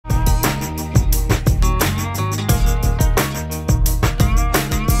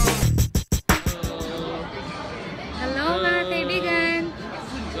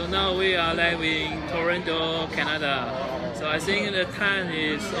live in Toronto, Canada. So I think the time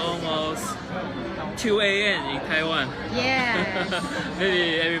is almost 2 a.m. in Taiwan. Yes.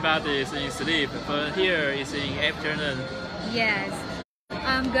 Maybe everybody is in sleep, but here is in afternoon. Yes.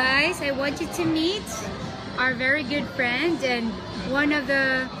 Guys, I want you to meet our very good friend and one of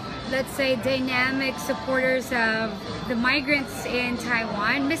the, let's say, dynamic supporters of the migrants in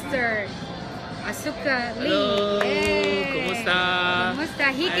Taiwan, Mr. Asuka Lee. Hello, Yay. kumusta?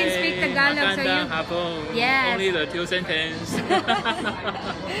 Kumusta? He can speak Tagalog, so magandang you... hapon. Yes. Only the 2 sentences.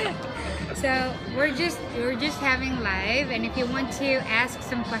 So we're just having live, and if you want to ask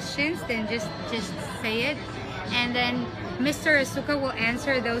some questions, then just say it, and then Mr. Asuka will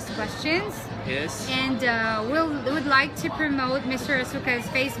answer those questions. Yes. And we would like to promote Mr. Asuka's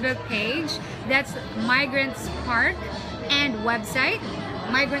Facebook page. That's Migrants Park, and website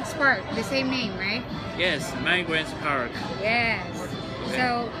Migrants Park, the same name, right? Yes, Migrants Park. Yes. Okay.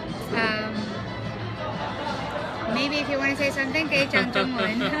 So maybe if you want to say something, kay Chang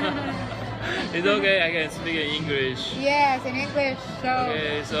Chongwon. It's okay, I can speak in English. Yes, in English. So,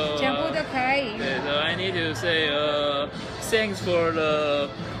 Okay, so, 全部都可以。 okay, so I need to say thanks for the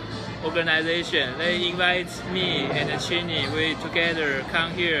organization. They invite me and Chini, we together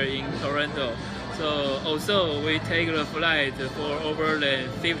come here in Toronto. So also we take the flight for over than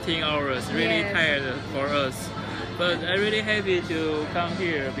 15 hours, really Yes. tired for us. But I'm really happy to come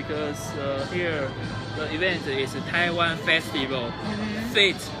here because here the event is a Taiwan festival,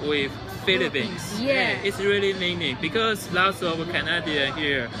 fit with Philippines. Yeah. It's really meaning because lots of Canadians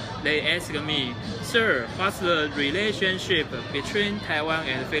here, they ask me, sir, what's the relationship between Taiwan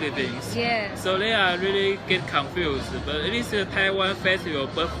and Philippines? Yeah. So they are really get confused. But it is a Taiwan festival,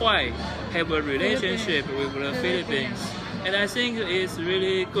 but why have a relationship with the Philippines? And I think it's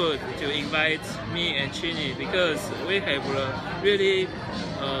really good to invite me and Chini because we have a really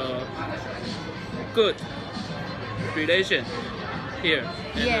good relation here.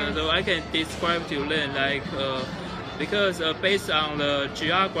 And, Yes. so I can describe to them like because based on the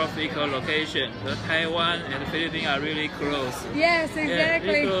geographical location, the Taiwan and the Philippines are really close. Yes, Yeah, exactly.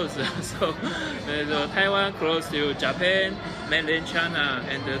 really close. So Taiwan close to Japan, mainland China,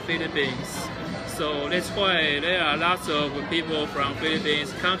 and the Philippines. So that's why there are lots of people from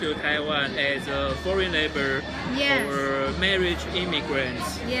Philippines come to Taiwan as a foreign labor Yes. or marriage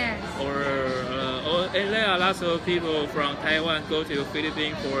immigrants. Yes. And there are lots of people from Taiwan go to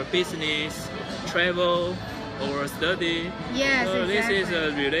Philippines for business, travel, or study. Yes, So this is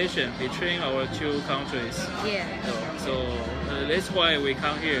exactly. a relation between our two countries. Yeah. So that's why we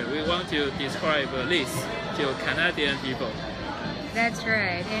come here. We want to describe this to Canadian people. That's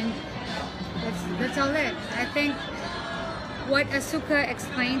right. And that's all it. I think what Asuka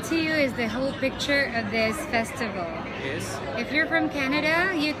explained to you is the whole picture of this festival. Yes. If you're from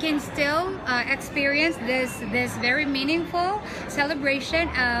Canada, you can still experience this very meaningful celebration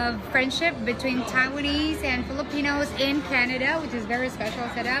of friendship between Taiwanese and Filipinos in Canada, which is very special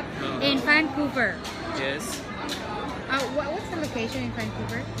setup in Vancouver. Yes. What's the location in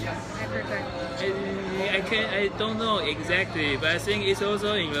Vancouver? I forgot. I don't know exactly, but I think it's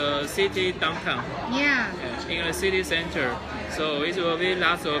also in the city downtown. Yeah. In the city center. So it will be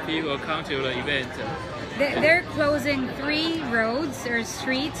lots of people come to the event. They're closing 3 roads or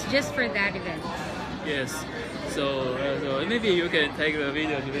streets just for that event. Yes. So maybe you can take the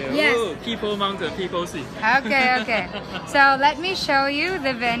video today. Yes. Oh, people mountain, people sea. Okay. So let me show you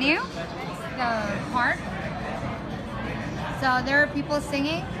the venue, the park. So there are people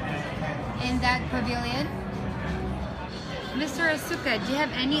singing in that pavilion. Mr. Asuka, do you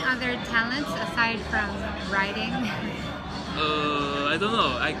have any other talents aside from riding? I don't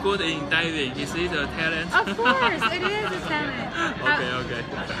know. I good in diving. Is it a talent? Of course, it is a talent. Okay.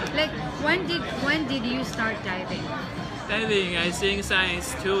 Like when did you start diving? Diving, I think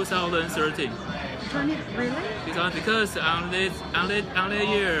since 2013. Really? Because on that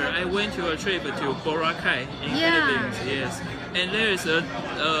year, I went to a trip to Boracay in Philippines. Yes, and there is a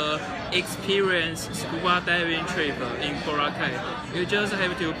experience scuba diving trip in Boracay. You just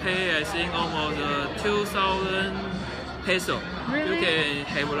have to pay, I think, almost 2,000 peso. Really? You can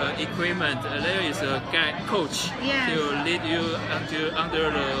have the equipment. There is a guide coach Yes. to lead you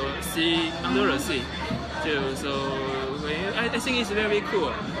under the sea. I think it's very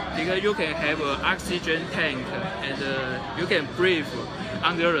cool because you can have an oxygen tank and you can breathe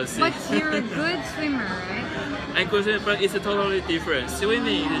under the sea. But you're a good swimmer, right? I could say, but it's totally different.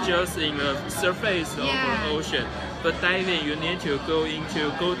 Swimming is just in the surface of the ocean, but diving you need to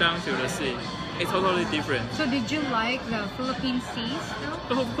go down to the sea, it's totally different. So did you like the Philippine seas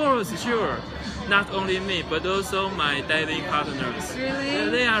though? Of course, sure. Not only me, but also my diving partners. Really?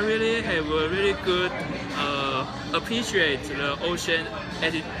 They are really have a really good appreciate the ocean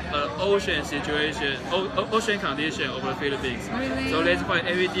situation, ocean condition of the Philippines. Really? So that's why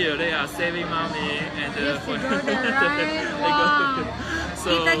every year they are saving money and Yes, to go there, right? Wow. So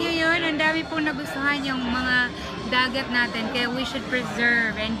Kita nyo yun, ang dami pong nagustuhan yung mga dagat natin, kaya we should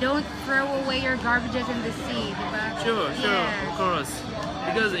preserve and don't throw away your garbages in the sea, diba? Sure, of course.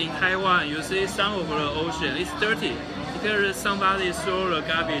 Because in Taiwan, you see some of the ocean is dirty because somebody throw the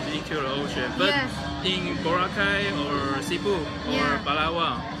garbage into the ocean. But in Boracay or Cebu or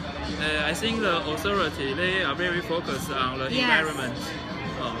Palawan, I think the authority, they are very focused on the environment.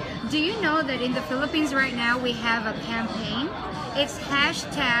 Do you know that in the Philippines right now we have a campaign? It's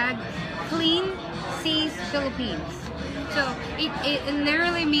hashtag Clean Seas Philippines. So it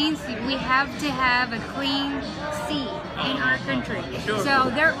literally means we have to have a clean sea in our country. Sure.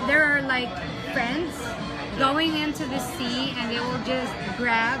 So there are like friends going into the sea and they will just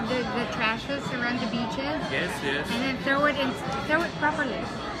grab the trashes around the beaches. Yes. And then throw it properly.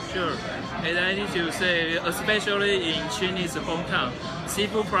 Sure. And I need to say, especially in Chinese hometown,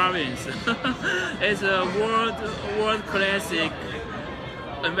 Cebu province, it's a world classic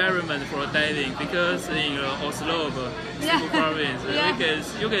environment for diving because in Oslo, Cebu province,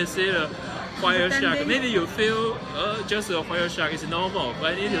 you can see the whale shark. Maybe you feel just a whale shark is normal,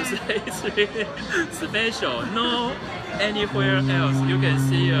 but I need to say it's really special. No anywhere else you can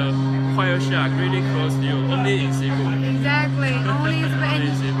see a whale shark really close to you, only in Cebu. Exactly, only in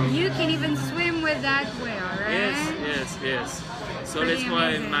Cebu. And you can even swim with that whale, right? Yes. So pretty that's why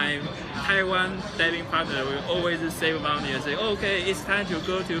amazing. my Taiwan diving partner will always save money and say, okay, it's time to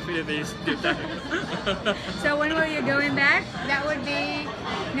go to Philippines to dive. So when will you going back? That would be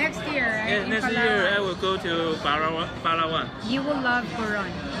next year, right? Yeah, next year I will go to Palawan. You will love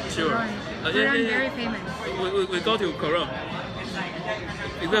Coron. Sure. Coron, very famous. We go to Coron.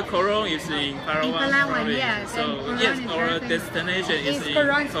 Because Coron is in Palawan, province. Yes. So yes, our destination is in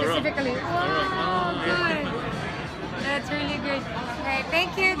Coron Coron. specifically. Wow, Oh, good. That's really good. Okay,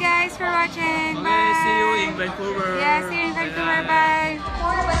 thank you guys for watching. Okay, Bye. see you in Vancouver. Yeah, see you in Vancouver.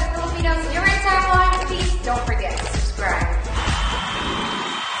 Bye.